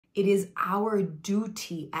It is our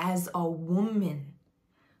duty as a woman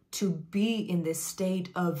to be in this state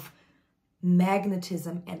of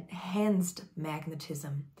magnetism, enhanced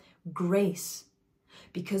magnetism, grace.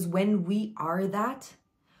 Because when we are that,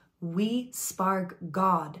 we spark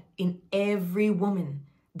God in every woman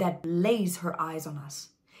that lays her eyes on us.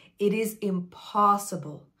 It is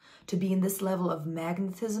impossible to be in this level of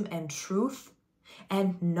magnetism and truth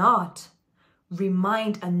and not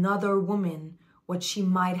remind another woman what she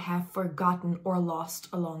might have forgotten or lost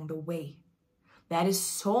along the way. That is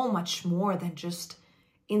so much more than just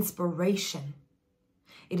inspiration.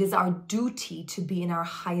 It is our duty to be in our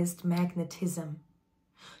highest magnetism,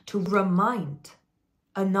 to remind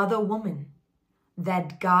another woman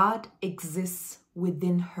that God exists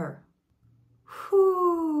within her.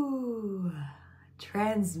 Whew.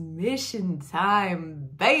 Transmission time,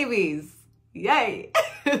 babies. Yay.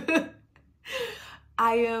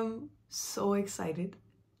 I am so excited.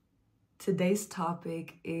 Today's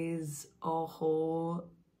topic is a whole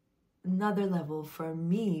another level for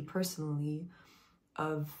me personally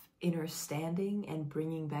of understanding and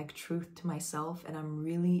bringing back truth to myself, and I'm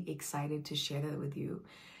really excited to share that with you.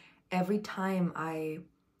 Every time I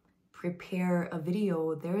prepare a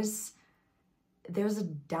video, there's a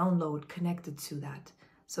download connected to that.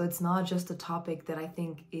 So it's not just a topic that I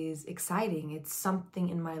think is exciting, it's something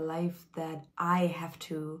in my life that I have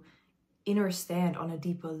to understand on a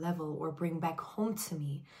deeper level or bring back home to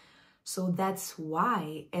me. So that's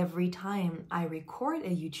why every time I record a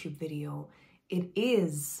YouTube video, it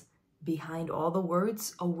is behind all the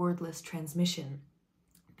words a wordless transmission,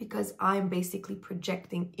 because I'm basically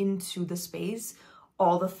projecting into the space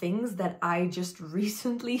all the things that I just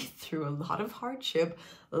recently, through a lot of hardship,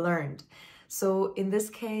 learned. So in this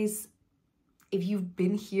case, if you've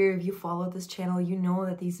been here, if you follow this channel, you know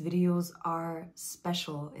that these videos are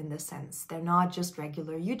special in this sense. They're not just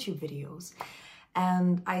regular YouTube videos.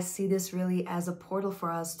 And I see this really as a portal for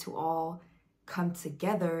us to all come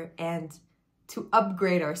together and to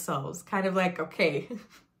upgrade ourselves. Kind of like, okay,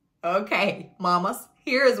 okay, mamas,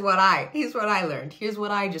 here's what I learned. Here's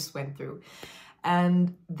what I just went through.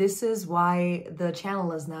 And this is why the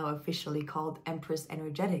channel is now officially called Empress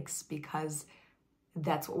Energetics, because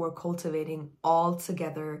that's what we're cultivating all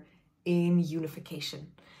together in unification.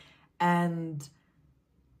 And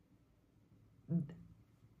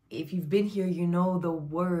if you've been here, you know the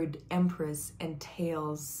word Empress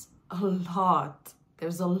entails a lot.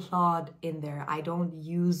 There's a lot in there. I don't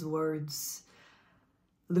use words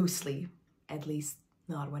loosely, at least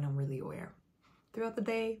not when I'm really aware. Throughout the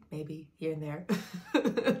day, maybe here and there.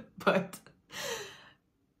 But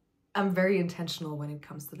I'm very intentional when it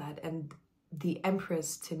comes to that. And the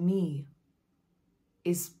Empress, to me,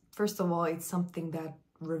 is, first of all, it's something that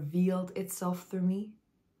revealed itself through me.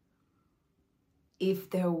 If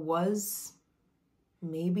there was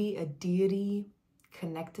maybe a deity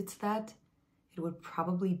connected to that, it would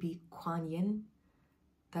probably be Kuan Yin.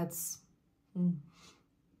 That's,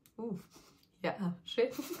 ooh, yeah,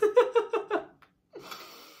 shit.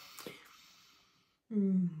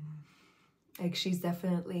 Like, she's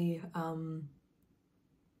definitely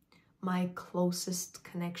my closest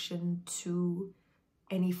connection to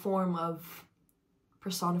any form of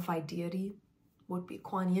personified deity would be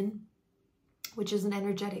Kuan Yin, which is an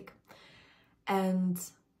energetic. And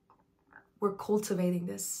we're cultivating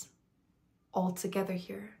this all together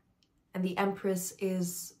here. And the Empress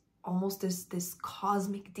is almost this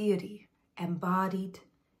cosmic deity embodied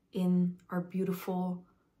in our beautiful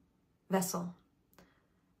vessel.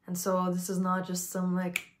 And so this is not just some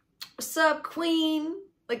like, what's up, queen?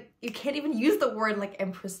 Like, you can't even use the word like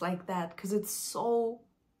Empress like that, because it's so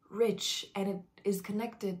rich and it is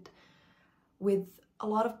connected with a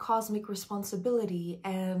lot of cosmic responsibility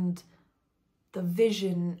and the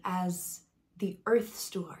vision as the earth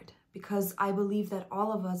steward. Because I believe that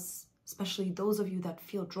all of us, especially those of you that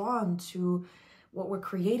feel drawn to what we're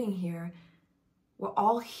creating here, we're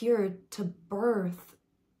all here to birth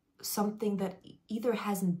something that either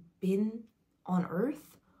hasn't been on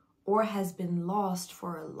earth or has been lost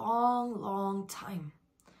for a long, long time.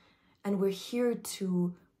 And we're here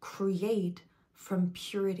to create from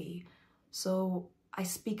purity. So I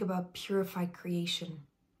speak about purified creation.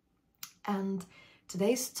 And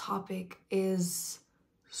today's topic is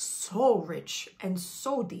so rich and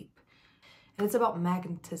so deep. And it's about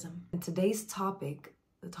magnetism. And today's topic,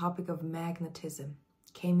 the topic of magnetism,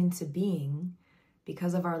 came into being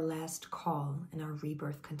because of our last call in our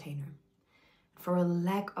rebirth container. For a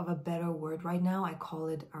lack of a better word right now, I call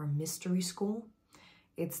it our mystery school.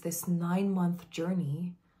 It's this 9-month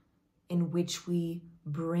journey in which we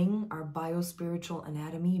bring our biospiritual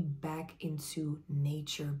anatomy back into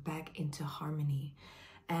nature, back into harmony.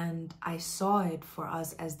 And I saw it for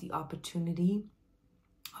us as the opportunity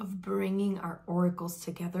of bringing our oracles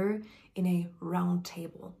together in a round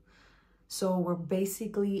table. So we're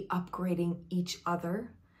basically upgrading each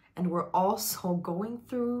other, and we're also going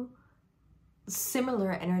through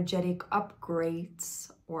similar energetic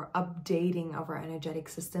upgrades or updating of our energetic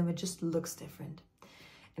system. It just looks different.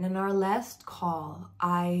 And in our last call,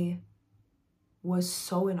 I was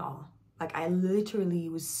so in awe. Like, I literally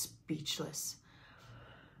was speechless.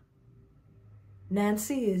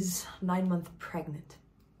 Nancy is 9 months pregnant,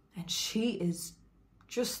 and she is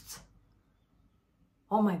just,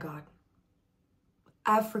 oh my God,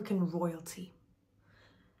 African royalty.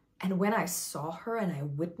 And when I saw her and I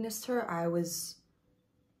witnessed her,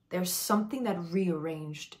 there's something that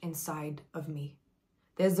rearranged inside of me.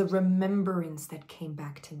 There's a remembrance that came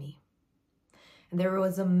back to me. And there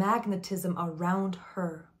was a magnetism around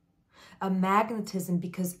her. A magnetism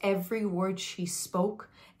because every word she spoke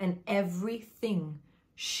and everything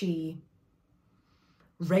she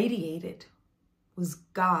radiated was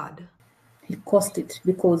God. He caused it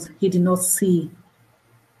because he did not see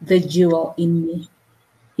the jewel in me.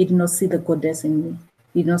 He did not see the goddess in me.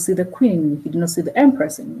 He did not see the queen in me. He did not see the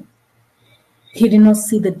empress in me. He did not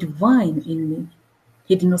see the divine in me.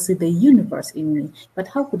 He did not see the universe in me. But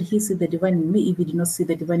how could he see the divine in me if he did not see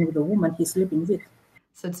the divine with the woman he's sleeping with?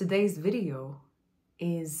 So today's video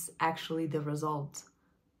is actually the result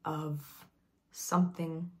of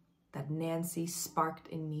something that Nancy sparked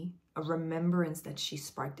in me, a remembrance that she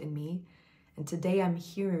sparked in me. And today I'm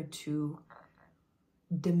here to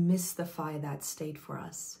demystify that state for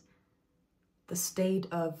us. The state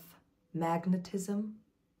of magnetism,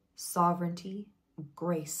 sovereignty,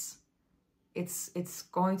 grace. It's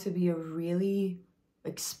going to be a really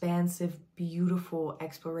expansive, beautiful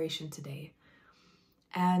exploration today.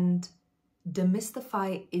 And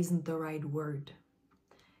demystify isn't the right word,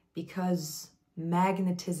 because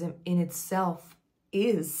magnetism in itself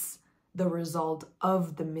is the result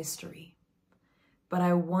of the mystery. But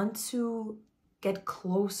I want to get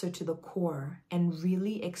closer to the core and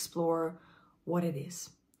really explore what it is.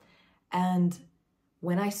 And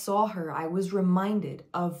when I saw her, I was reminded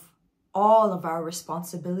of all of our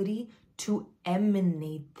responsibility to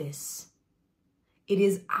emanate this. It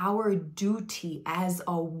is our duty as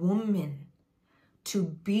a woman to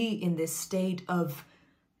be in this state of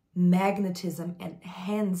magnetism,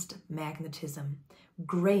 enhanced magnetism,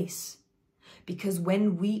 grace. Because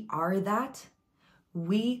when we are that,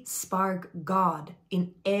 we spark God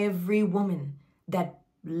in every woman that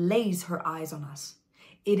lays her eyes on us.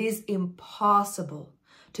 It is impossible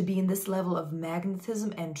to be in this level of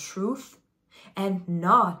magnetism and truth and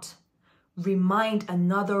not remind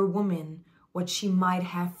another woman what she might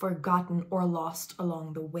have forgotten or lost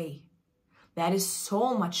along the way. That is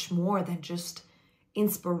so much more than just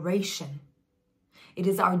inspiration. It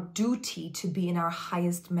is our duty to be in our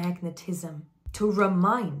highest magnetism, to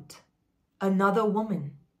remind another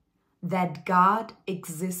woman that God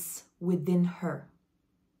exists within her.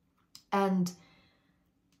 And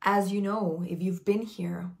as you know, if you've been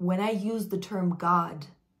here, when I use the term God,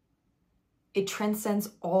 it transcends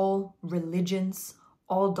all religions,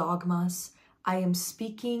 all dogmas. I am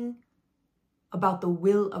speaking about the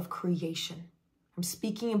will of creation. I'm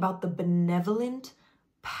speaking about the benevolent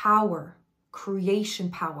power, creation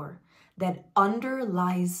power that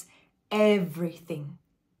underlies everything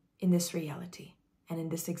in this reality and in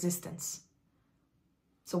this existence.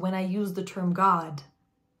 So when I use the term God,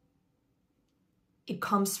 it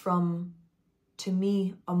comes from, to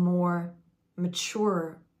me, a more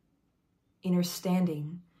mature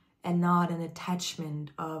understanding and not an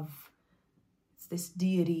attachment of this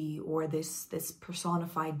deity or this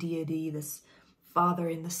personified deity, this father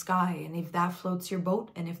in the sky. And if that floats your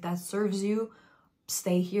boat and if that serves you,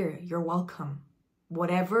 stay here. You're welcome.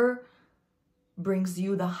 Whatever brings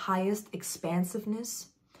you the highest expansiveness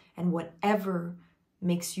and whatever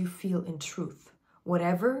makes you feel in truth,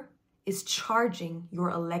 whatever is charging your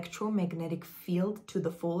electromagnetic field to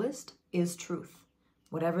the fullest is truth.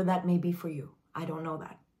 Whatever that may be for you. I don't know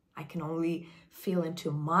that. I can only feel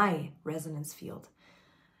into my resonance field.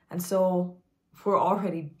 And so we're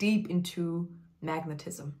already deep into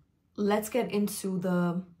magnetism. Let's get into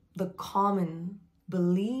the common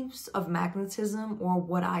beliefs of magnetism, or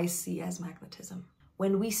what I see as magnetism.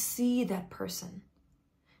 When we see that person,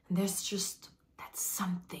 and there's just that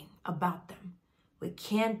something about them. We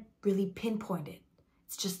can't really pinpoint it.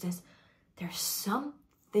 It's just there's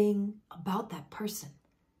something about that person.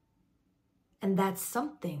 And that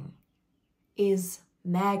something is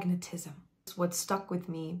magnetism. What stuck with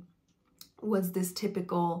me was this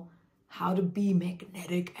typical how to be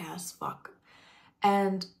magnetic as fuck.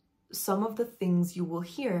 And some of the things you will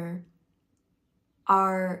hear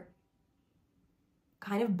are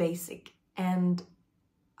kind of basic, and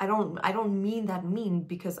I don't mean that mean,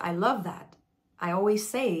 because I love that. I always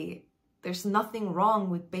say there's nothing wrong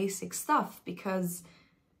with basic stuff, because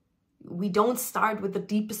we don't start with the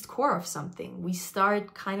deepest core of something. We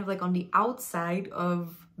start kind of like on the outside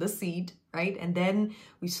of the seed, right? And then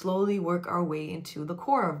we slowly work our way into the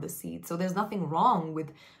core of the seed. So there's nothing wrong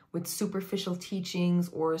with superficial teachings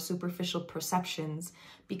or superficial perceptions,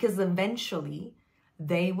 because eventually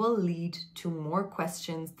they will lead to more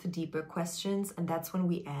questions, to deeper questions. And that's when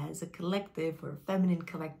we, as a collective or feminine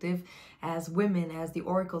collective, as women, as the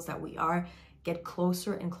oracles that we are, get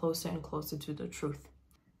closer and closer and closer to the truth.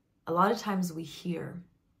 A lot of times we hear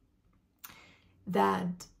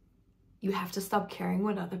that you have to stop caring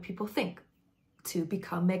what other people think to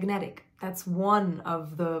become magnetic. That's one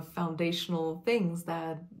of the foundational things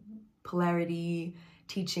that polarity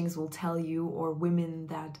teachings will tell you, or women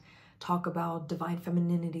that talk about divine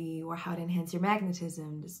femininity or how to enhance your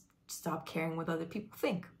magnetism. Just stop caring what other people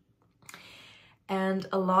think. And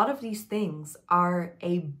a lot of these things are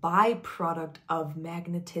a byproduct of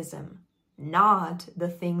magnetism, not the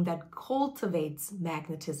thing that cultivates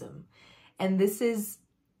magnetism. And this is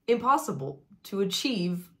impossible to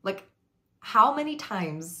achieve. Like, how many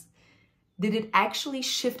times did it actually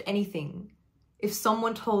shift anything if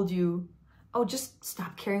someone told you, oh, just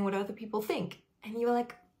stop caring what other people think? And you were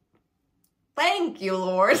like, thank you,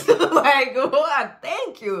 Lord. Like, what?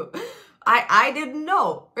 Thank you. I didn't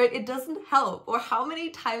know, right? It doesn't help. Or how many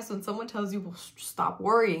times when someone tells you, well, stop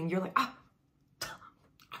worrying, you're like, ah,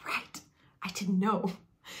 all right, I didn't know.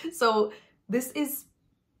 So this is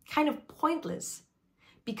kind of pointless,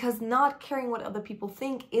 because not caring what other people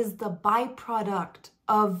think is the byproduct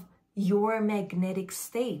of your magnetic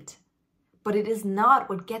state, but it is not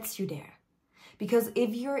what gets you there. Because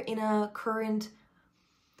if you're in a current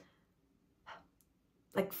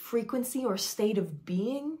like frequency or state of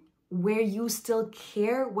being where you still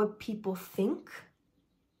care what people think,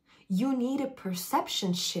 you need a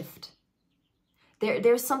perception shift.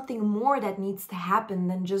 There's something more that needs to happen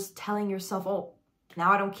than just telling yourself, oh,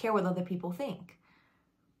 now I don't care what other people think.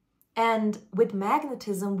 And with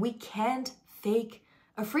magnetism, we can't fake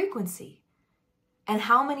a frequency. And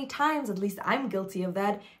how many times, at least I'm guilty of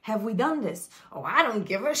that, have we done this? Oh, I don't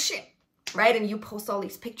give a shit, right? And you post all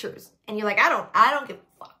these pictures and you're like, I don't give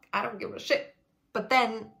a fuck. I don't give a shit. But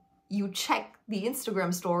then you check the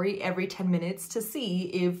Instagram story every 10 minutes to see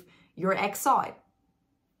if your ex saw it,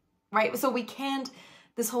 right? So we can't,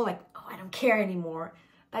 this whole like, oh, I don't care anymore.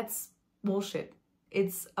 That's bullshit.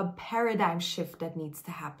 It's a paradigm shift that needs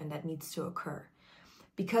to happen, that needs to occur.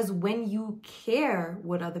 Because when you care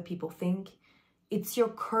what other people think, it's your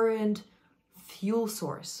current fuel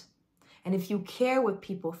source. And if you care what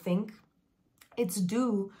people think, it's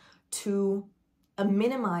due to a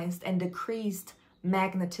minimized and decreased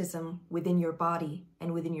magnetism within your body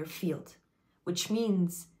and within your field, which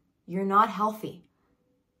means you're not healthy.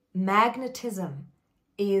 Magnetism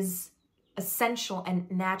is essential and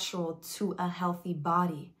natural to a healthy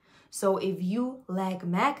body. So if you lack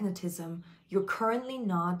magnetism, you're currently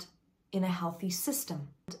not in a healthy system.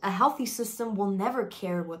 A healthy system will never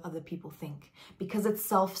care what other people think, because it's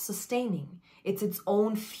self-sustaining. It's its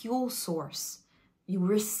own fuel source. You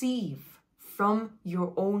receive from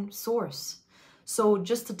your own source. So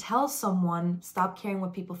just to tell someone, stop caring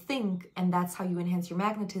what people think, and that's how you enhance your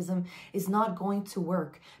magnetism, is not going to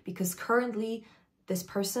work. Because currently, this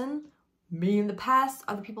person, me in the past,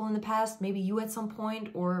 other people in the past, maybe you at some point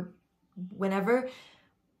or whenever,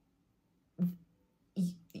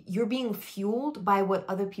 you're being fueled by what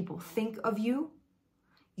other people think of you.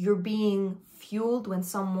 You're being fueled when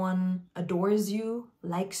someone adores you,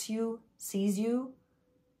 likes you, sees you.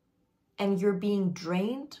 And you're being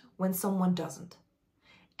drained when someone doesn't.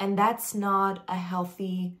 And that's not a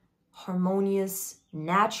healthy, harmonious,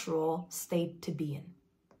 natural state to be in.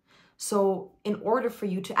 So in order for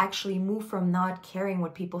you to actually move from not caring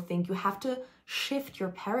what people think, you have to shift your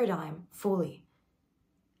paradigm fully.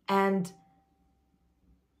 And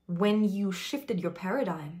when you shifted your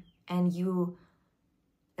paradigm and you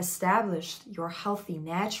established your healthy,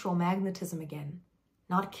 natural magnetism again,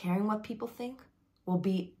 not caring what people think will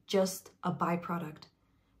be just a byproduct,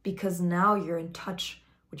 because now you're in touch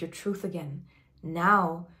with your truth again.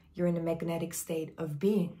 Now you're in a magnetic state of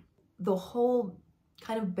being. The whole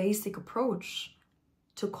kind of basic approach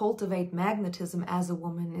to cultivate magnetism as a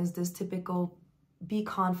woman is this typical be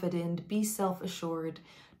confident, be self-assured,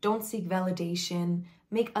 don't seek validation,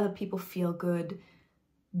 make other people feel good,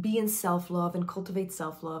 be in self-love and cultivate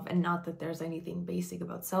self-love. And not that there's anything basic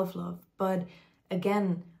about self-love, but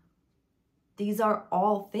again, these are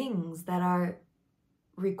all things that are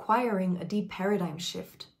requiring a deep paradigm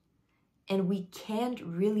shift. And we can't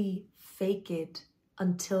really fake it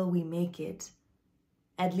until we make it,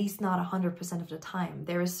 at least not 100% of the time.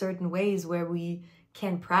 There are certain ways where we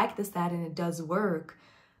can practice that and it does work.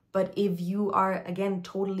 But if you are, again,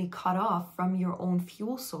 totally cut off from your own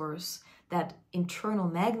fuel source, that internal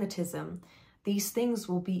magnetism, these things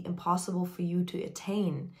will be impossible for you to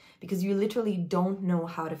attain because you literally don't know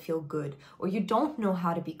how to feel good, or you don't know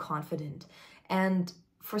how to be confident. And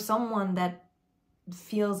for someone that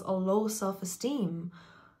feels a low self-esteem,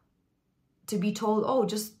 to be told, oh,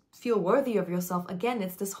 just feel worthy of yourself, again,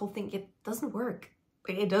 it's this whole thing. It doesn't work.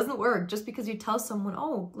 It doesn't work just because you tell someone,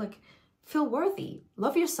 oh, like, feel worthy,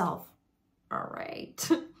 love yourself. All right.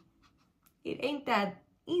 It ain't that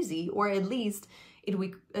easy, or at least it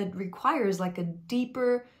requires like a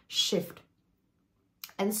deeper shift.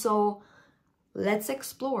 And so let's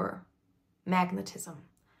explore magnetism,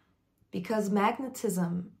 because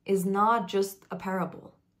magnetism is not just a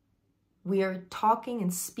parable. We are talking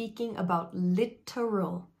and speaking about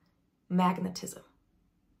literal magnetism.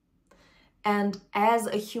 And as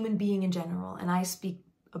a human being in general, and I speak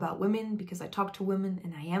about women because I talk to women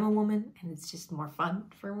and I am a woman and it's just more fun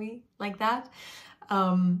for me like that.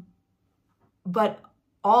 But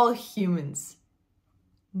all humans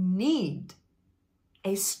need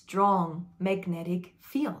a strong magnetic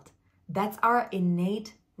field. That's our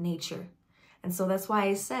innate nature. And so that's why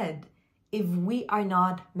I said, if we are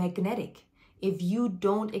not magnetic, if you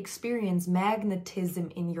don't experience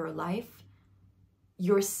magnetism in your life,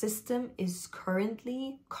 your system is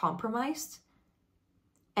currently compromised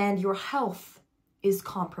and your health is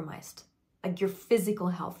compromised. Like your physical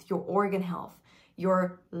health, your organ health,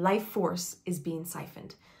 your life force is being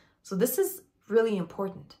siphoned. So this is really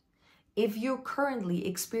important. If you're currently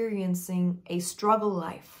experiencing a struggle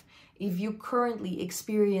life, if you're currently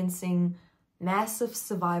experiencing massive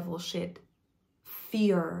survival shit,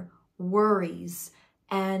 fear, worries,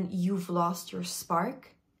 and you've lost your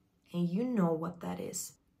spark, and you know what that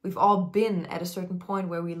is. We've all been at a certain point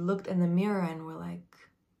where we looked in the mirror and we're like,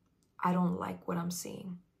 I don't like what I'm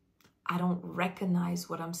seeing. I don't recognize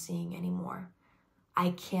what I'm seeing anymore.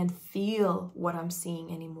 I can't feel what I'm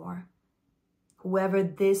seeing anymore. Whoever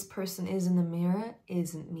this person is in the mirror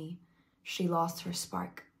isn't me. She lost her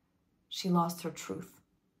spark. She lost her truth.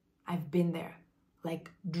 I've been there, like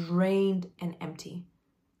drained and empty.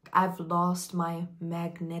 I've lost my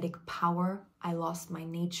magnetic power. I lost my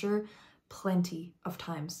nature plenty of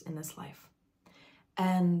times in this life.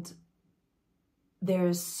 And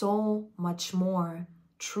there's so much more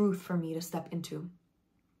truth for me to step into.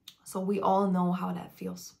 So we all know how that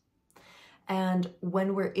feels. And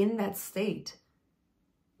when we're in that state,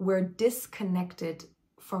 we're disconnected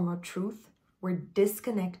from our truth. We're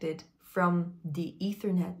disconnected from the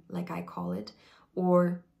Ethernet, like I call it,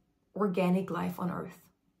 or organic life on Earth.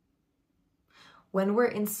 When we're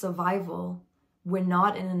in survival, we're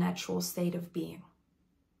not in a natural state of being,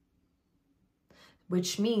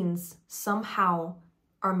 which means somehow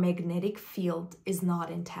our magnetic field is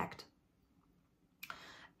not intact.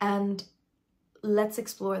 And let's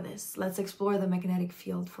explore this. Let's explore the magnetic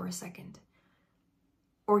field for a second.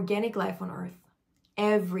 Organic life on Earth,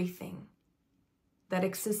 everything that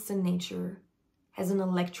exists in nature has an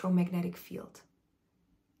electromagnetic field.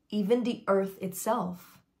 Even the Earth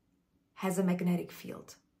itself has a magnetic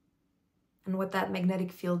field. And what that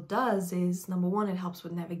magnetic field does is, number one, it helps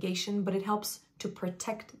with navigation, but it helps to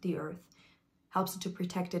protect the Earth, helps to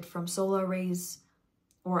protect it from solar rays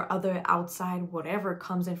or other outside, whatever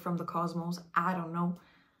comes in from the cosmos, I don't know.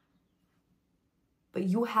 But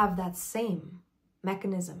you have that same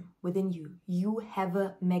mechanism within you. You have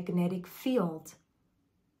a magnetic field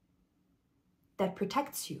that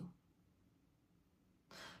protects you.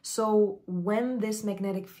 So when this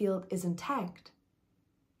magnetic field is intact,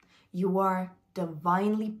 you are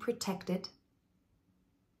divinely protected.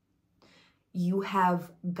 You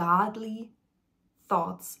have godly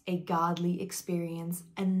thoughts, a godly experience,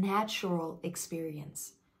 a natural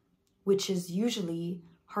experience, which is usually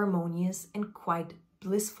harmonious and quite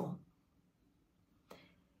blissful.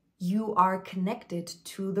 You are connected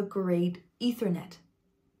to the great Ethernet,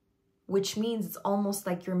 which means it's almost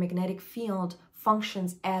like your magnetic field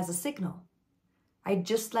functions as a signal, right?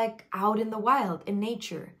 Just like out in the wild, in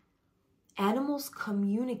nature, animals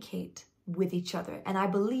communicate with each other. And I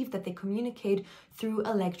believe that they communicate through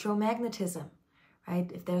electromagnetism,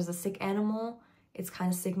 right? If there's a sick animal, it's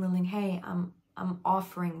kind of signaling, hey, I'm I'm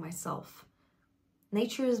offering myself.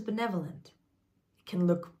 Nature is benevolent. It can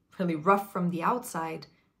look really rough from the outside,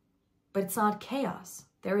 but it's not chaos.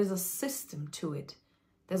 There is a system to it.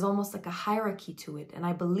 There's almost like a hierarchy to it. And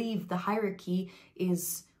I believe the hierarchy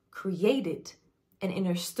is created and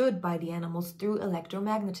understood by the animals through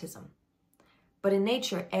electromagnetism. But in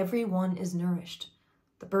nature, everyone is nourished.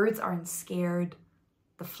 The birds aren't scared.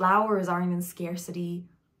 The flowers aren't in scarcity,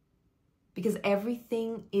 because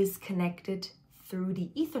everything is connected through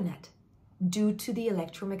the Ethernet due to the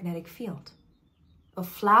electromagnetic field. A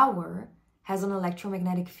flower has an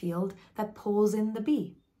electromagnetic field that pulls in the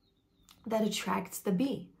bee, that attracts the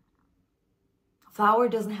bee. A flower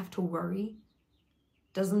doesn't have to worry,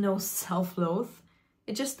 doesn't know self-loathe.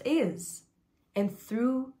 It just is. And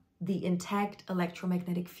through the intact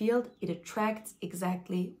electromagnetic field, it attracts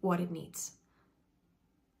exactly what it needs.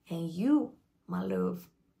 And you, my love,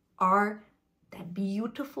 are that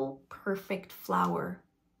beautiful, perfect flower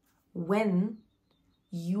when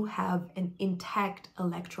you have an intact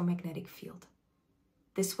electromagnetic field.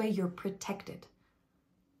 This way you're protected.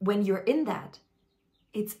 When you're in that,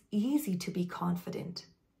 it's easy to be confident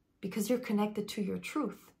because you're connected to your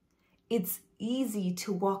truth. It's easy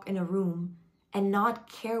to walk in a room and not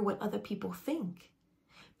care what other people think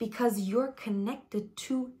because you're connected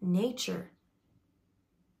to nature.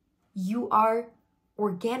 You are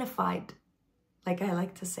organified, like I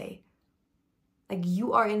like to say. Like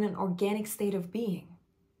you are in an organic state of being.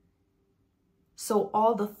 So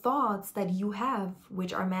all the thoughts that you have,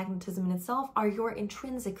 which are magnetism in itself, are your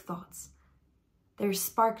intrinsic thoughts. They're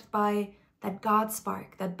sparked by that God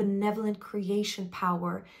spark, that benevolent creation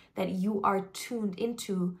power that you are tuned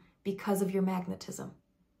into because of your magnetism.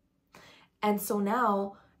 And so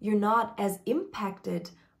now you're not as impacted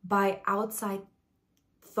by outside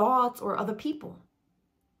thoughts or other people.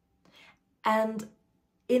 And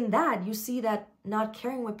in that, you see that not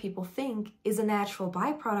caring what people think is a natural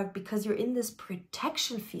byproduct because you're in this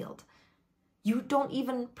protection field. You don't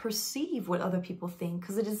even perceive what other people think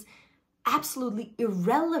because it is absolutely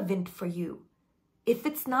irrelevant for you. If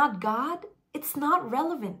it's not God, it's not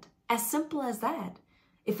relevant. As simple as that.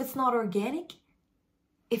 If it's not organic,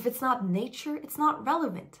 if it's not nature, it's not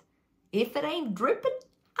relevant. If it ain't dripping,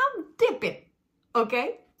 I'm dipping.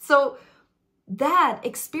 Okay? So that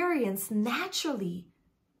experience naturally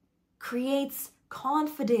creates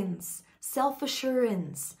confidence,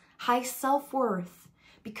 self-assurance, high self-worth,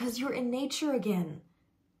 because you're in nature again.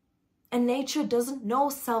 And nature doesn't know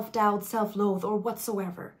self-doubt, self-loathe, or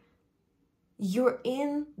whatsoever. You're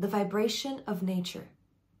in the vibration of nature.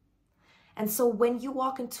 And so when you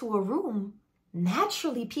walk into a room,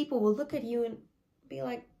 naturally people will look at you and be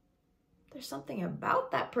like, there's something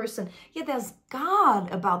about that person. Yeah, there's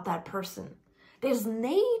God about that person. There's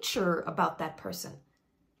nature about that person.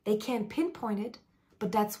 They can't pinpoint it,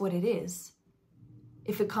 but that's what it is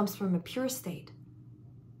if it comes from a pure state.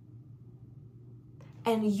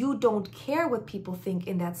 And you don't care what people think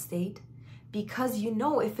in that state because you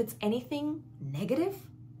know if it's anything negative,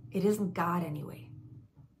 it isn't God anyway,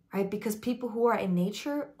 right? Because people who are in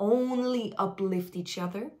nature only uplift each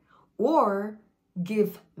other or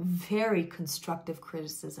give very constructive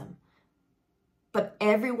criticism. But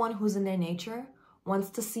everyone who's in their nature wants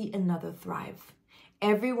to see another thrive.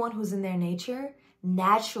 Everyone who's in their nature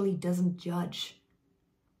naturally doesn't judge.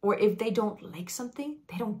 Or if they don't like something,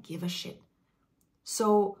 they don't give a shit.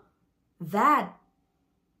 So that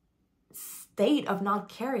state of not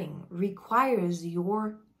caring requires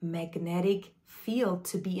your magnetic field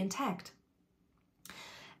to be intact.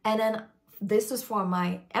 And then this is for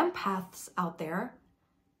my empaths out there.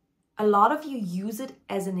 A lot of you use it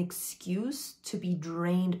as an excuse to be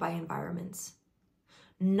drained by environments.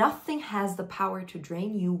 Nothing has the power to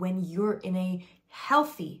drain you when you're in a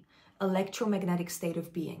healthy electromagnetic state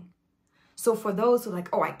of being. So for those who are like,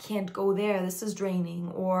 oh, I can't go there, this is draining,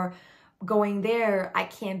 or going there, I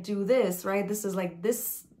can't do this, right? This is like,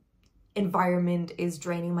 this environment is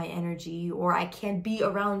draining my energy, or I can't be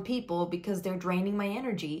around people because they're draining my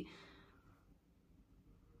energy.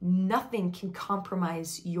 Nothing can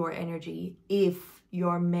compromise your energy if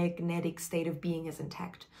your magnetic state of being is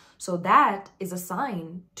intact. So that is a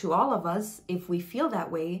sign to all of us, if we feel that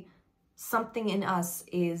way, something in us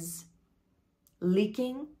is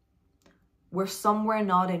leaking, we're somewhere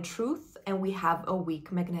not in truth, and we have a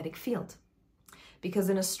weak magnetic field. Because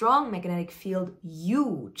in a strong magnetic field,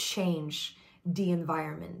 you change the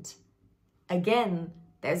environment. Again,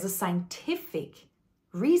 there's a scientific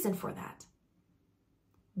reason for that.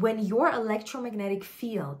 When your electromagnetic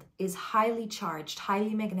field is highly charged,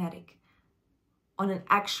 highly magnetic, on an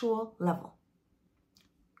actual level,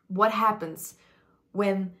 what happens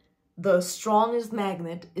when the strongest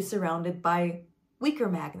magnet is surrounded by weaker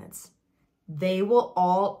magnets. They will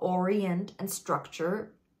all orient and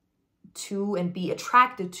structure to and be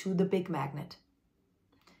attracted to the big magnet.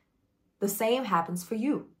 The same happens for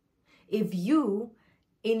you. If you,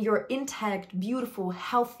 in your intact, beautiful,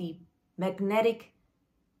 healthy magnetic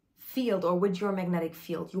field, or with your magnetic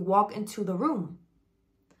field, you walk into the room,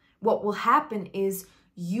 what will happen is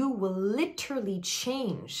you will literally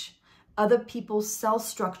change other people's cell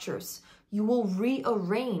structures. You will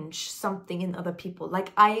rearrange something in other people,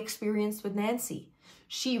 like I experienced with Nancy.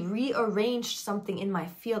 She rearranged something in my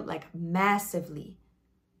field, like massively.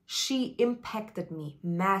 She impacted me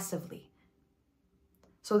massively.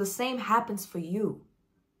 So the same happens for you.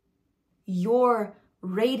 Your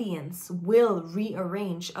radiance will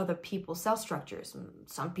rearrange other people's cell structures.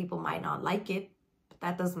 Some people might not like it, but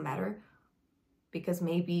that doesn't matter, because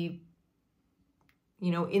maybe,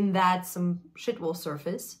 you know, in that some shit will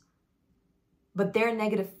surface, but their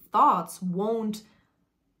negative thoughts won't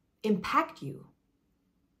impact you,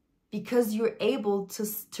 because you're able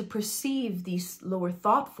to perceive these lower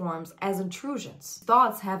thought forms as intrusions.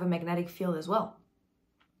 Thoughts have a magnetic field as well,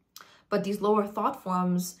 but these lower thought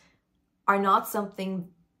forms are not something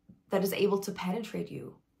that is able to penetrate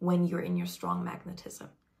you when you're in your strong magnetism.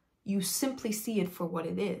 You simply see it for what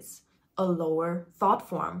it is, a lower thought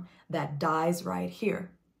form that dies right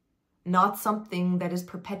here, not something that is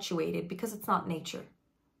perpetuated, because it's not nature.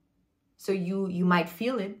 So you might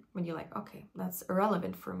feel it when you're like, okay, that's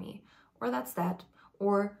irrelevant for me, or that's that,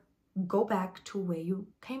 or go back to where you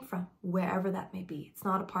came from, wherever that may be. It's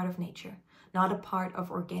not a part of nature, not a part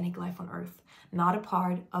of organic life on earth, not a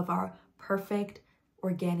part of our perfect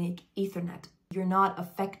organic ethernet. You're not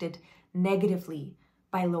affected negatively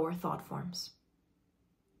by lower thought forms.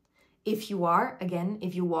 If you are, again,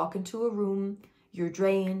 if you walk into a room, you're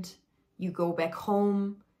drained, you go back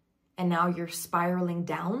home, and now you're spiraling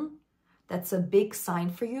down, that's a big sign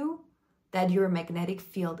for you that your magnetic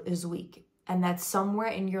field is weak, and that somewhere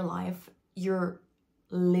in your life, you're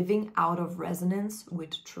living out of resonance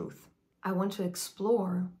with truth. I want to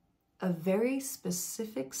explore a very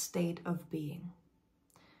specific state of being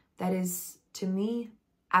that is, to me,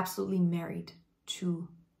 absolutely married to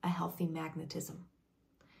a healthy magnetism.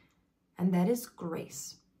 And that is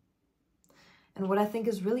grace. And what I think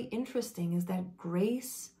is really interesting is that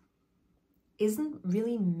grace isn't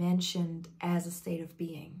really mentioned as a state of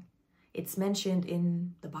being. It's mentioned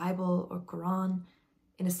in the Bible or Quran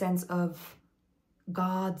in a sense of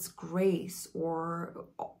God's grace, or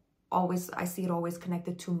always, I see it always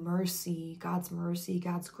connected to mercy, God's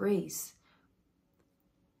grace.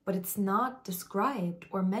 But it's not described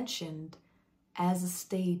or mentioned as a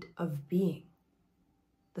state of being,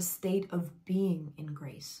 the state of being in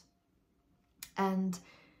grace. And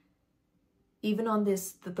even on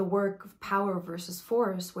this, the work of power versus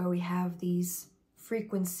force, where we have these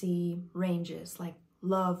frequency ranges, like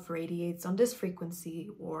love radiates on this frequency,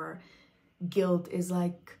 or guilt is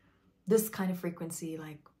like this kind of frequency,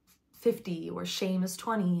 like 50, or shame is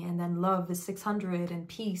 20, and then love is 600, and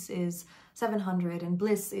peace is 700, and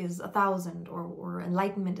bliss is 1,000, or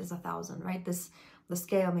enlightenment is 1,000, right? The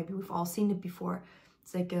scale, maybe we've all seen it before.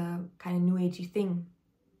 It's like a kind of new agey thing.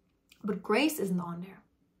 But grace isn't on there.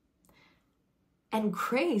 And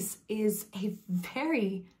grace is a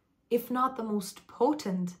very, if not the most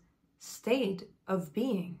potent state of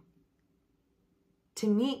being. To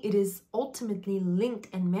me, it is ultimately linked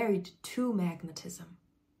and married to magnetism.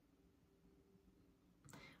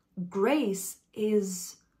 Grace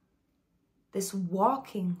is this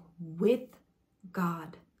walking with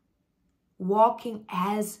God, walking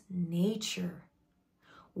as nature,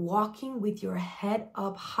 walking with your head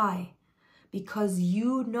up high, because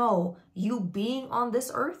you know you being on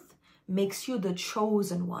this earth makes you the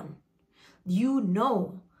chosen one. You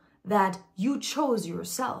know that you chose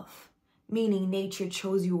yourself, meaning nature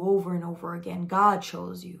chose you over and over again. God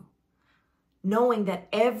chose you. Knowing that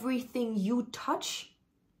everything you touch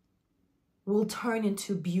will turn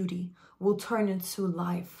into beauty, will turn into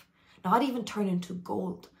life. Not even turn into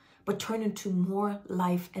gold, but turn into more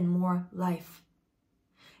life and more life.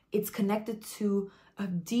 It's connected to a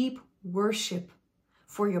deep worship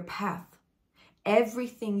for your path.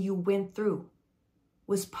 Everything you went through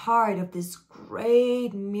was part of this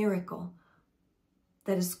great miracle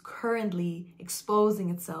that is currently exposing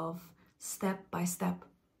itself step by step,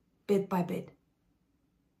 bit by bit.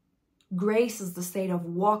 Grace is the state of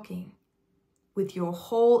walking with your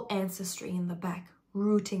whole ancestry in the back,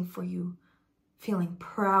 rooting for you, feeling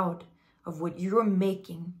proud of what you're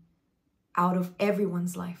making out of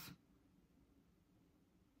everyone's life.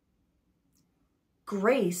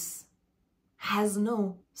 Grace has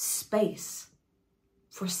no space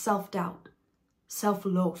for self-doubt,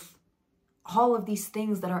 self-loath, all of these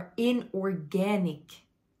things that are inorganic,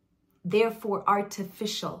 therefore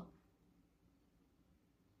artificial.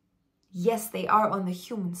 Yes, they are on the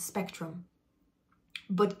human spectrum,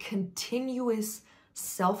 but continuous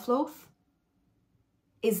self-loath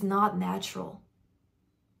is not natural.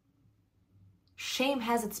 Shame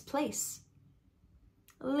has its place.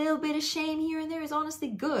 A little bit of shame here and there is honestly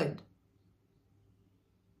good.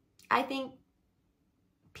 I think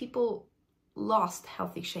people lost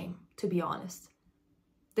healthy shame, to be honest.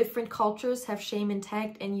 Different cultures have shame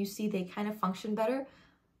intact and you see they kind of function better.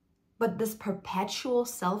 But this perpetual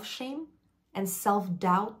self-shame and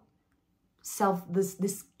self-doubt,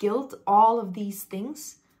 this guilt, all of these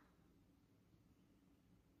things,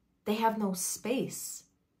 they have no space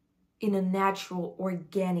in a natural,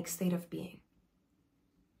 organic state of being.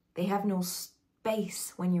 They have no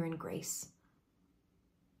space when you're in grace.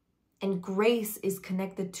 And grace is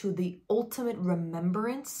connected to the ultimate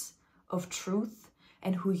remembrance of truth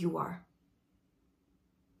and who you are.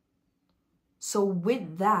 So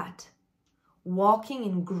with that, walking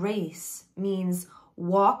in grace means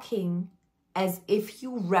walking as if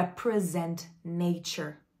you represent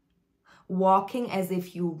nature. Walking as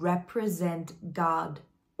if you represent God,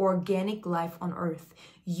 organic life on earth.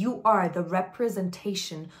 You are the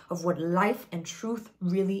representation of what life and truth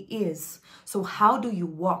really is. So how do you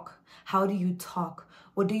walk? How do you talk?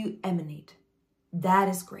 What do you emanate? That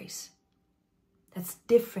is grace. That's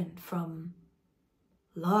different from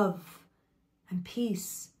love and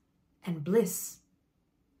peace and bliss.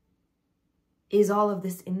 Is all of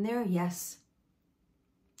this in there? Yes.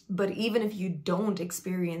 But even if you don't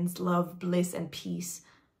experience love, bliss, and peace,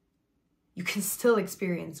 you can still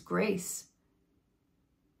experience grace.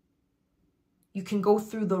 You can go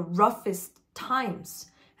through the roughest times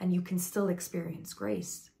and you can still experience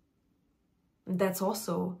grace. And that's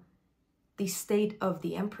also the state of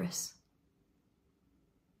the Empress.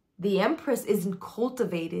 The Empress isn't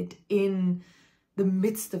cultivated in the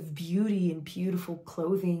midst of beauty and beautiful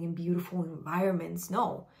clothing and beautiful environments.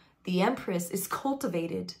 No, the Empress is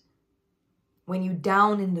cultivated when you're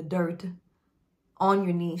down in the dirt, on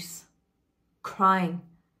your knees, crying,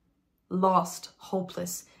 lost,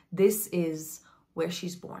 hopeless. This is where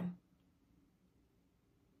she's born.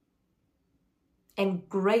 And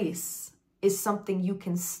grace is something you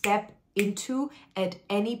can step into at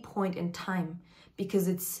any point in time because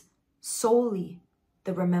it's solely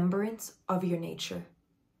the remembrance of your nature.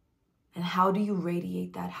 And how do you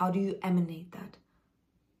radiate that? How do you emanate that?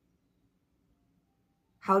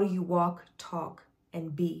 How do you walk, talk,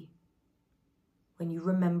 and be when you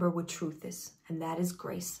remember what truth is? And that is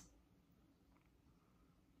grace.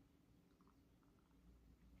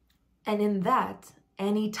 And in that,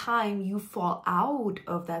 anytime you fall out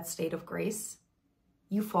of that state of grace,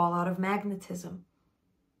 you fall out of magnetism.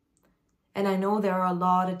 And I know there are a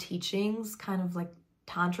lot of teachings, kind of like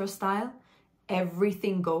Tantra style,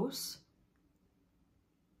 everything goes.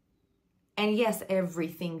 And yes,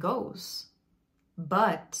 everything goes.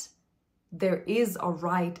 But there is a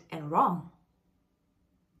right and wrong.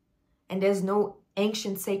 And there's no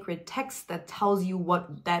ancient sacred text that tells you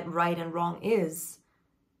what that right and wrong is.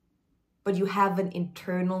 But you have an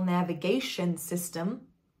internal navigation system,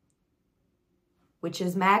 which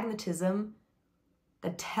is magnetism,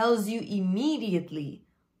 that tells you immediately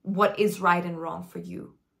what is right and wrong for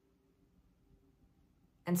you.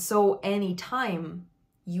 And so anytime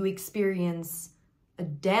you experience a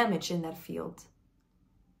damage in that field,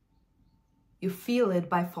 you feel it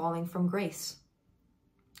by falling from grace.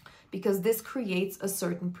 Because this creates a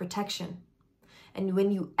certain protection. And when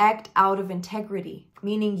you act out of integrity,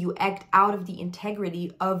 meaning you act out of the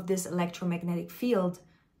integrity of this electromagnetic field,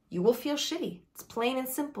 you will feel shitty. It's plain and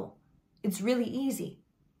simple. It's really easy.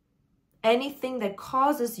 Anything that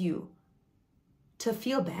causes you to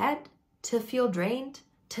feel bad, to feel drained,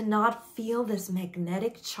 to not feel this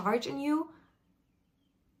magnetic charge in you,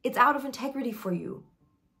 it's out of integrity for you.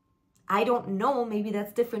 I don't know, maybe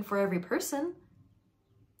that's different for every person.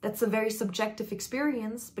 That's a very subjective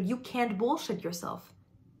experience, but you can't bullshit yourself.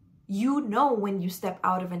 You know when you step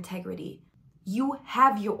out of integrity. You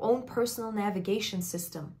have your own personal navigation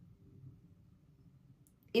system.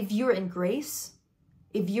 If you're in grace,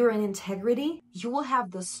 if you're in integrity, you will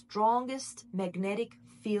have the strongest magnetic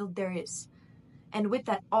field there is. And with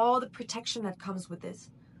that, all the protection that comes with this.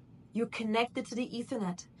 You're connected to the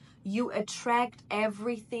Ethernet. You attract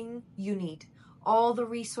everything you need. All the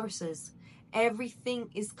resources. Everything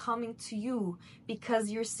is coming to you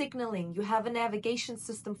because you're signaling. You have a navigation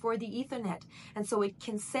system for the Ethernet. And so it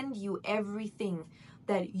can send you everything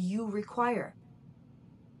that you require.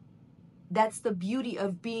 That's the beauty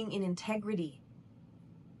of being in integrity.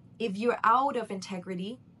 If you're out of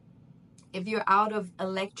integrity, if you're out of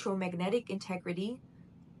electromagnetic integrity,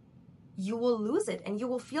 you will lose it, and you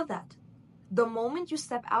will feel that. The moment you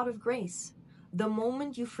step out of grace, the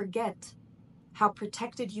moment you forget how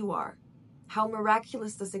protected you are, how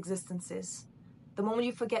miraculous this existence is, the moment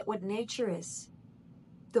you forget what nature is,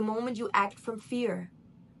 the moment you act from fear,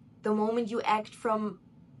 the moment you act from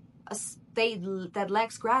a state that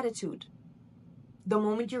lacks gratitude, the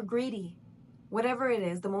moment you're greedy, whatever it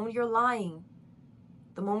is, the moment you're lying,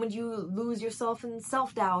 the moment you lose yourself in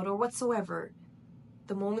self-doubt or whatsoever,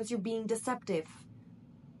 the moment you're being deceptive,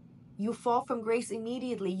 you fall from grace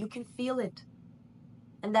immediately. You can feel it.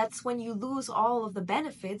 And that's when you lose all of the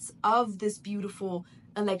benefits of this beautiful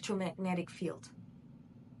electromagnetic field.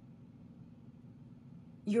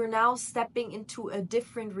 You're now stepping into a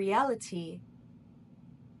different reality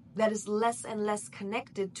that is less and less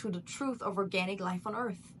connected to the truth of organic life on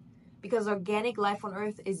Earth. Because organic life on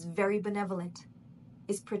Earth is very benevolent,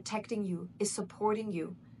 is protecting you, is supporting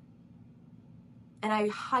you. And I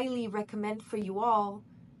highly recommend for you all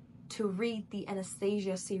to read the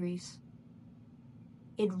Anastasia series.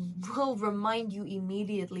 It will remind you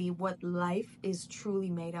immediately what life is truly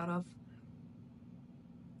made out of.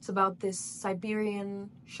 It's about this Siberian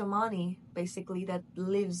shamani, basically, that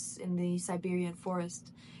lives in the Siberian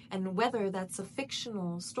forest. And whether that's a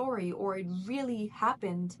fictional story or it really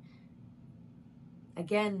happened,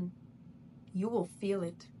 again, you will feel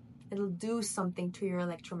it. It'll do something to your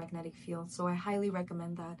electromagnetic field. So I highly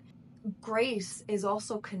recommend that. Grace is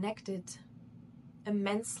also connected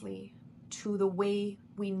immensely to the way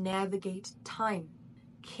we navigate time.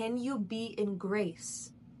 Can you be in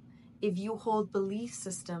grace if you hold belief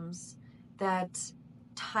systems that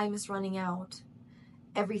time is running out,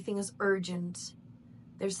 everything is urgent,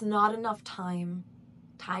 there's not enough time,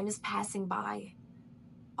 time is passing by?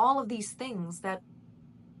 All of these things that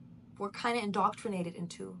we're kind of indoctrinated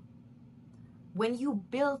into. When you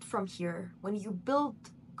build from here, when you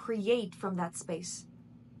create from that space,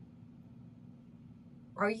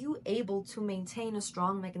 are you able to maintain a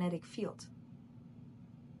strong magnetic field?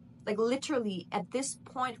 Like literally at this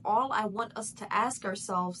point, all I want us to ask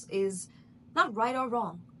ourselves is not right or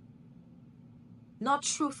wrong, not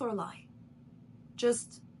truth or lie.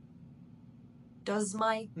 Just, does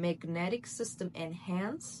my magnetic system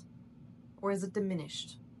enhance or is it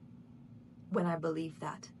diminished when I believe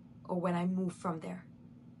that or when I move from there?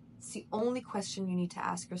 It's the only question you need to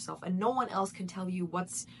ask yourself, and no one else can tell you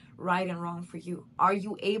what's right and wrong for you. Are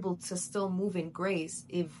you able to still move in grace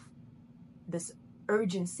if this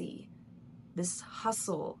urgency, this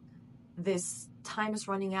hustle, this time is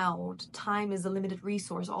running out, time is a limited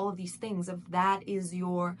resource, all of these things, if that is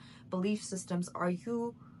your belief systems, are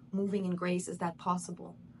you moving in grace? Is that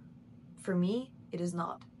possible? For me, it is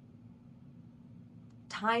not.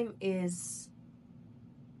 Time is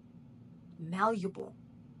malleable.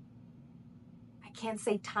 I can't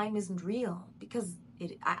say time isn't real because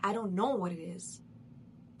I don't know what it is.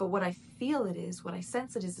 But what I feel it is, what I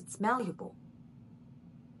sense it is, it's malleable.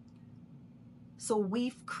 So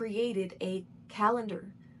we've created a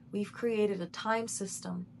calendar. We've created a time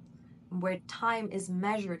system where time is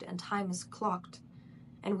measured and time is clocked.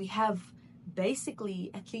 And we have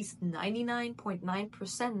basically at least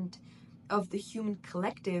 99.9% of the human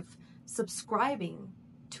collective subscribing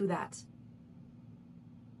to that.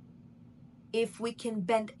 If we can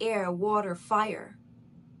bend air, water, fire,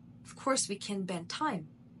 of course we can bend time.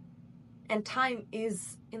 And time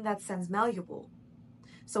is, in that sense, malleable.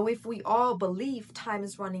 So if we all believe time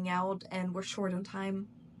is running out and we're short on time,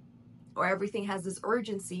 or everything has this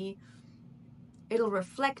urgency, it'll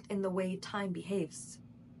reflect in the way time behaves.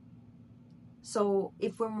 So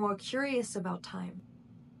if we're more curious about time,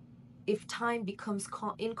 if time becomes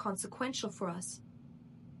inconsequential for us,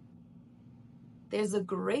 there's a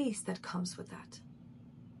grace that comes with that.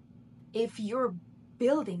 If you're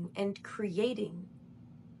building and creating,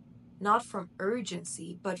 not from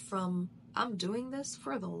urgency, but from, I'm doing this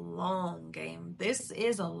for the long game. This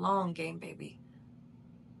is a long game, baby.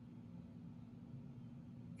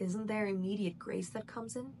 Isn't there immediate grace that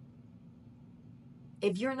comes in?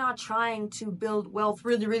 If you're not trying to build wealth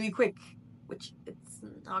really, really quick, which it's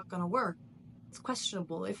not gonna work, it's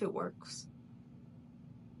questionable if it works.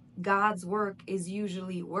 God's work is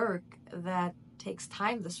usually work that takes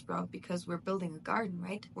time to sprout because we're building a garden,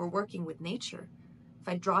 right? We're working with nature. If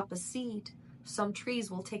I drop a seed, some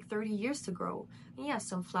trees will take 30 years to grow. And yeah,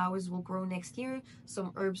 some flowers will grow next year,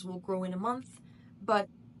 some herbs will grow in a month. But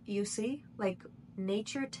you see, like,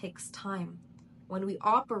 nature takes time. When we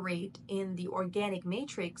operate in the organic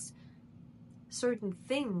matrix, certain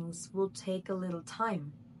things will take a little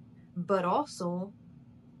time, but also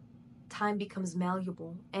time becomes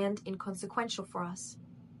malleable and inconsequential for us.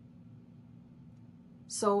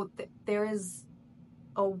 So there is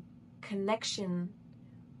a connection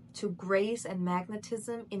to grace and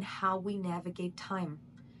magnetism in how we navigate time,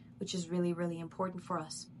 which is really, really important for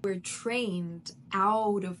us. We're trained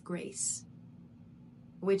out of grace,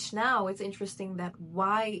 which now it's interesting that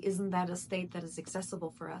why isn't that a state that is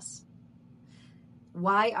accessible for us?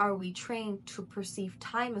 Why are we trained to perceive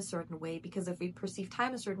time a certain way? Because if we perceive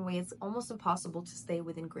time a certain way, it's almost impossible to stay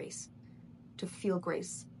within grace, to feel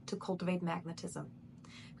grace, to cultivate magnetism.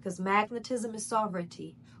 Because magnetism is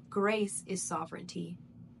sovereignty, grace is sovereignty.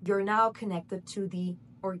 You're now connected to the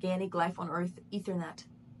organic life on earth Ethernet.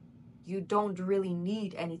 You don't really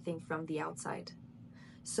need anything from the outside.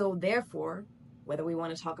 So therefore, whether we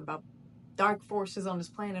want to talk about dark forces on this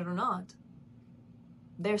planet or not,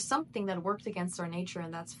 there's something that worked against our nature,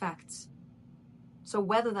 and that's facts. So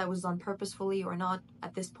whether that was done purposefully or not,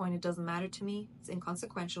 at this point it doesn't matter to me. It's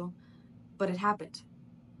inconsequential, but it happened.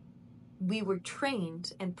 We were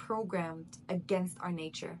trained and programmed against our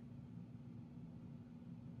nature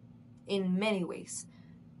in many ways,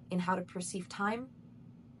 in how to perceive time,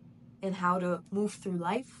 in how to move through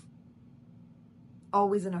life,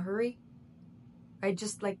 always in a hurry. Right?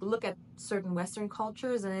 Just like look at certain Western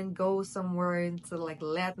cultures and then go somewhere into like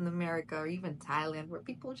Latin America or even Thailand where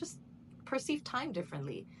people just perceive time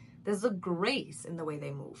differently. There's a grace in the way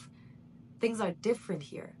they move. Things are different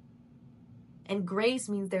here. And grace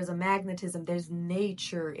means there's a magnetism, there's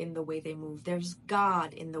nature in the way they move, there's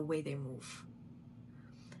God in the way they move.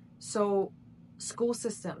 So school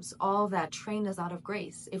systems, all that trained us out of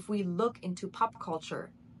grace. If we look into pop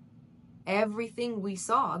culture, everything we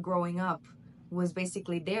saw growing up was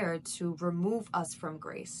basically there to remove us from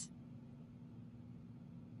grace.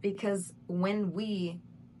 Because when we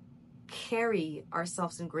carry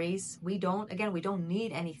ourselves in grace, we don't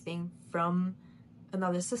need anything from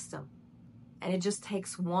another system. And it just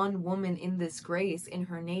takes one woman in this grace, in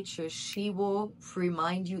her nature. She will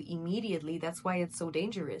remind you immediately. That's why it's so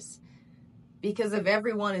dangerous. Because if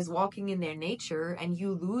everyone is walking in their nature and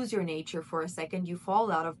you lose your nature for a second, you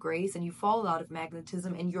fall out of grace and you fall out of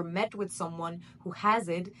magnetism and you're met with someone who has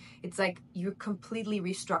it, it's like you're completely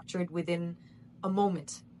restructured within a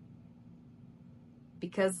moment.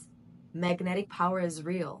 Because magnetic power is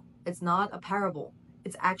real. It's not a parable.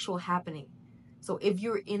 It's actual happening. So if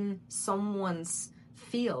you're in someone's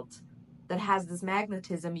field that has this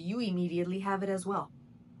magnetism, you immediately have it as well.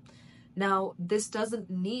 Now, this doesn't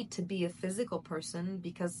need to be a physical person,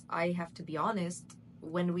 because I have to be honest,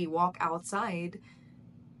 when we walk outside,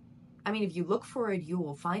 I mean, if you look for it, you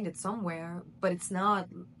will find it somewhere, but it's not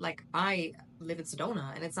like I live in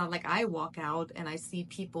Sedona, and it's not like I walk out and I see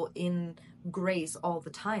people in grace all the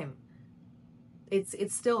time. It's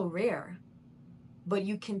still rare, but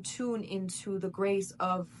you can tune into the grace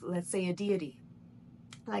of, let's say, a deity.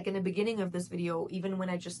 Like in the beginning of this video, even when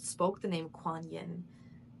I just spoke the name Kuan Yin,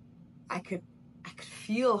 I could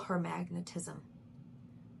feel her magnetism.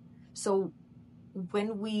 So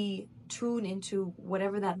when we tune into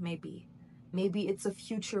whatever that may be, maybe it's a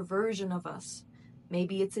future version of us,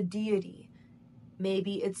 maybe it's a deity,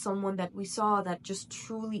 maybe it's someone that we saw that just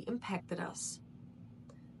truly impacted us.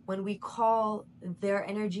 When we call their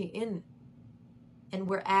energy in and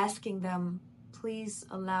we're asking them, please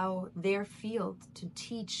allow their field to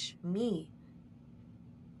teach me,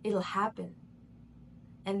 it'll happen.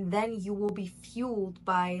 And then you will be fueled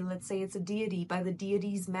by, let's say it's a deity, by the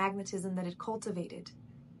deity's magnetism that it cultivated.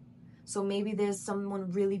 So maybe there's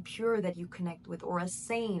someone really pure that you connect with, or a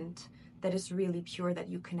saint that is really pure that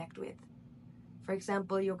you connect with. For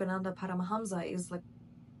example, Yogananda Paramahamsa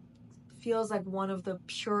feels like one of the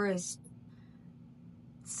purest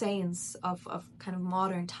saints of kind of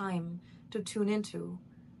modern time to tune into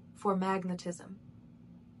for magnetism.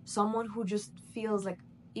 Someone who just feels like,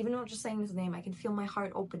 even not just saying his name, I can feel my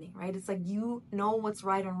heart opening, right? It's like you know what's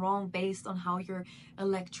right and wrong based on how your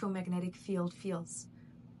electromagnetic field feels.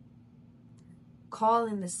 Call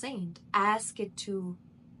in the saint, ask it to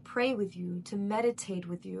pray with you, to meditate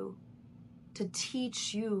with you, to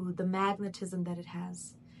teach you the magnetism that it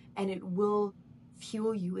has, and it will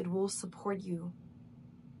fuel you, it will support you.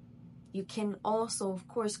 You can also, of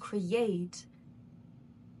course, create,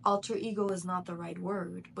 alter ego is not the right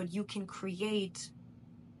word, but you can create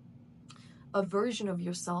a version of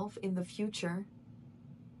yourself in the future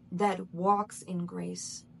that walks in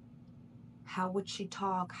grace. How would she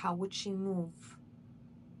talk? How would she move?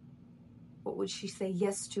 What would she say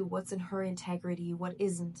yes to? What's in her integrity? What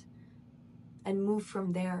isn't? and move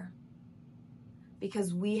from there.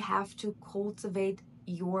 Because we have to cultivate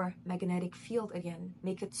your magnetic field again,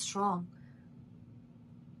 make it strong.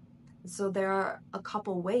 So there are a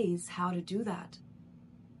couple ways how to do that.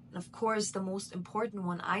 And of course, the most important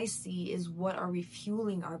one I see is, what are we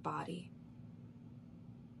fueling our body?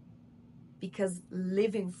 Because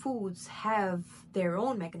living foods have their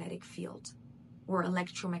own magnetic field or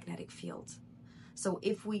electromagnetic field. So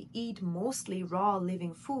if we eat mostly raw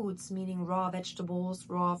living foods, meaning raw vegetables,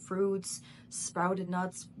 raw fruits, sprouted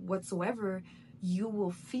nuts, whatsoever, you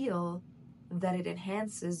will feel that it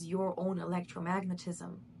enhances your own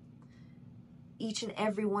electromagnetism. Each and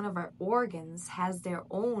every one of our organs has their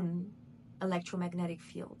own electromagnetic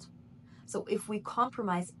field. So if we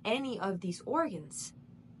compromise any of these organs,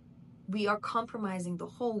 we are compromising the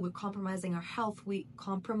whole, we're compromising our health, we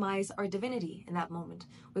compromise our divinity in that moment,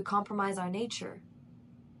 we compromise our nature.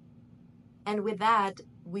 And with that,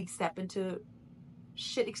 we step into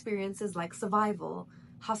shit experiences like survival,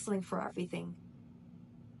 hustling for everything.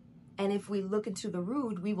 And if we look into the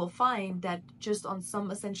root, we will find that just on some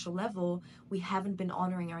essential level, we haven't been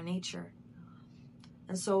honoring our nature.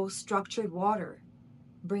 And so structured water,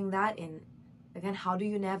 bring that in. Again, how do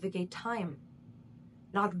you navigate time?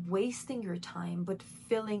 Not wasting your time, but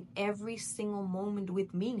filling every single moment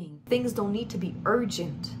with meaning. Things don't need to be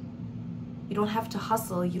urgent. You don't have to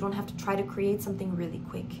hustle. You don't have to try to create something really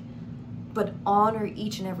quick. But honor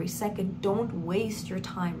each and every second. Don't waste your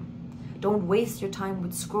time. Don't waste your time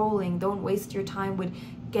with scrolling. Don't waste your time with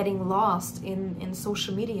getting lost in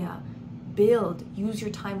social media. Build. Use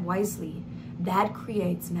your time wisely. That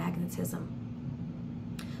creates magnetism.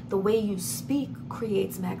 The way you speak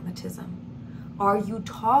creates magnetism. Are you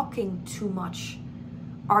talking too much?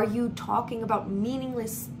 Are you talking about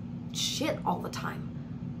meaningless shit all the time?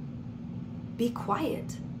 Be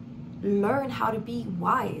quiet. Learn how to be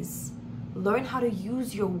wise. Learn how to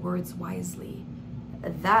use your words wisely.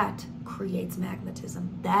 That creates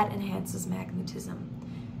magnetism. That enhances magnetism.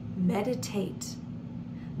 Meditate.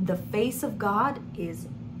 The face of God is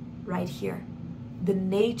right here. The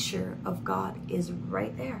nature of God is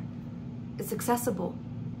right there. It's accessible.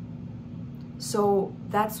 So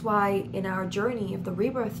that's why in our journey of the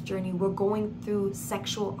rebirth journey, we're going through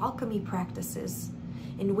sexual alchemy practices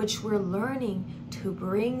in which we're learning to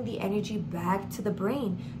bring the energy back to the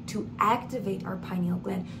brain, to activate our pineal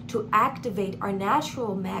gland, to activate our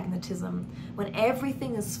natural magnetism. When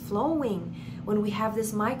everything is flowing, when we have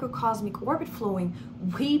this microcosmic orbit flowing,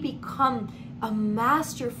 we become a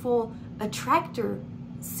masterful attractor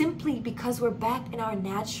simply because we're back in our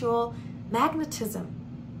natural magnetism,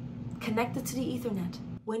 connected to the Ethernet.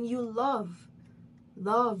 When you love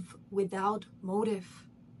without motive,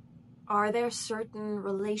 are there certain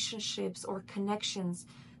relationships or connections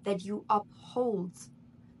that you uphold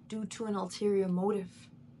due to an ulterior motive?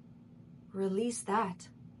 Release that.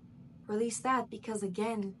 Release that, because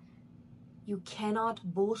again, you cannot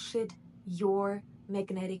bullshit your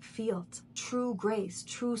magnetic field. True grace,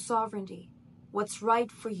 true sovereignty, what's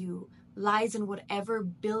right for you lies in whatever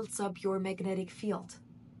builds up your magnetic field.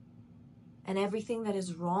 And everything that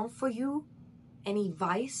is wrong for you, any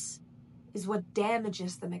vice, is what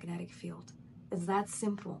damages the magnetic field. It's that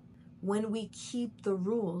simple. When we keep the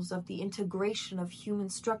rules of the integration of human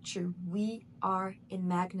structure, we are in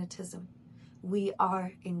magnetism. We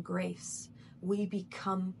are in grace. We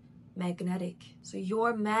become magnetic. So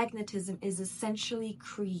your magnetism is essentially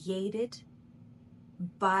created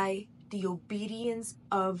by the obedience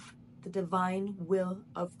of the divine will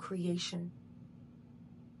of creation.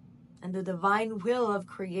 And the divine will of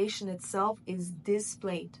creation itself is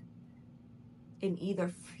displayed in either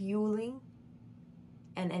fueling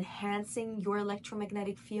and enhancing your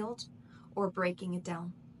electromagnetic field or breaking it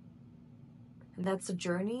down. And that's a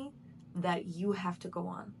journey that you have to go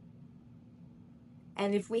on.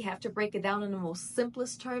 And if we have to break it down in the most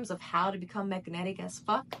simplest terms of how to become magnetic as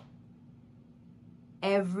fuck,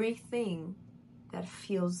 everything that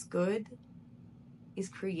feels good is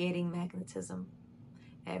creating magnetism.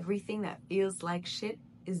 Everything that feels like shit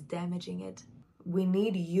is damaging it. We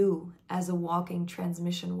need you as a walking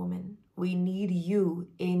transmission woman. We need you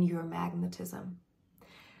in your magnetism.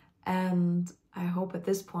 And I hope at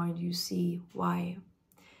this point you see why.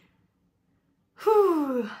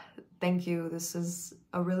 Whew. Thank you. This is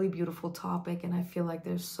a really beautiful topic, and I feel like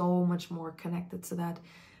there's so much more connected to that.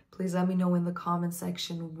 Please let me know in the comment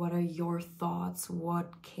section, what are your thoughts?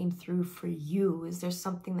 What came through for you? Is there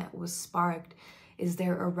something that was sparked? Is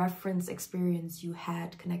there a reference experience you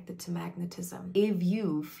had connected to magnetism? If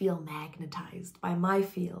you feel magnetized by my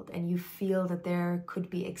field and you feel that there could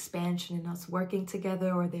be expansion in us working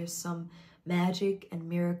together, or there's some magic and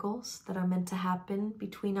miracles that are meant to happen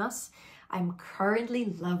between us. I'm currently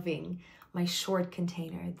loving my short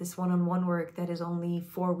container, this one-on-one work that is only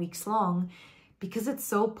 4 weeks long, because it's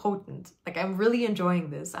so potent. Like, I'm really enjoying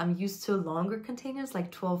this. I'm used to longer containers,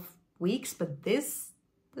 like 12 weeks, but this,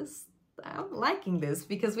 I'm liking this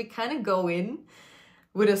because we kind of go in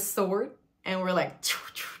with a sword and we're like,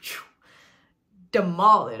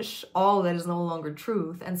 demolish all that is no longer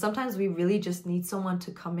truth. And sometimes we really just need someone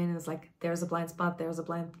to come in and it's like, there's a blind spot, there's a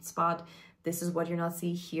blind spot. This is what you're not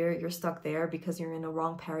seeing here. You're stuck there because you're in a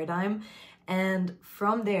wrong paradigm. And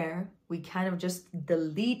from there, we kind of just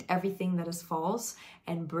delete everything that is false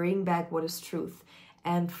and bring back what is truth.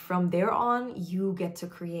 And from there on, you get to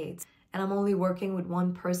create. And I'm only working with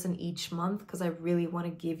one person each month because I really want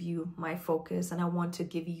to give you my focus and I want to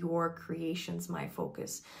give your creations my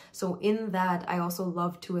focus. So in that, I also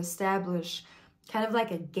love to establish kind of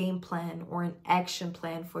like a game plan or an action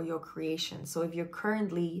plan for your creation. So if you're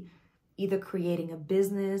currently either creating a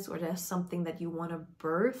business or there's something that you want to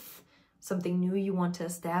birth, something new you want to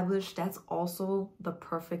establish, that's also the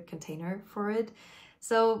perfect container for it.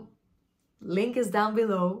 So link is down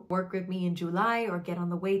below. Work with me in July or get on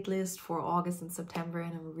the wait list for August and September,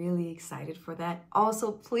 and I'm really excited for that.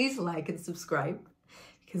 Also, please like and subscribe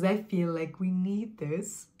because I feel like we need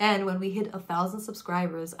this. And when we hit 1,000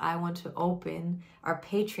 subscribers, I want to open our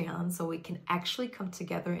Patreon so we can actually come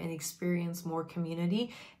together and experience more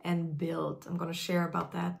community and build. I'm going to share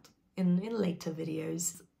about that in later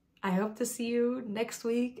videos. I hope to see you next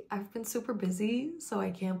week. I've been super busy, so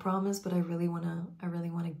I can't promise, but I really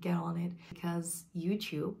wanna get on it because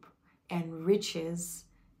YouTube enriches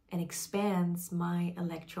and expands my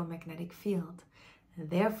electromagnetic field. And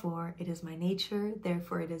therefore, it is my nature,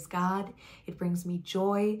 therefore it is God. It brings me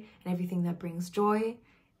joy, and everything that brings joy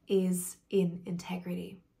is in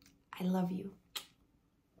integrity. I love you.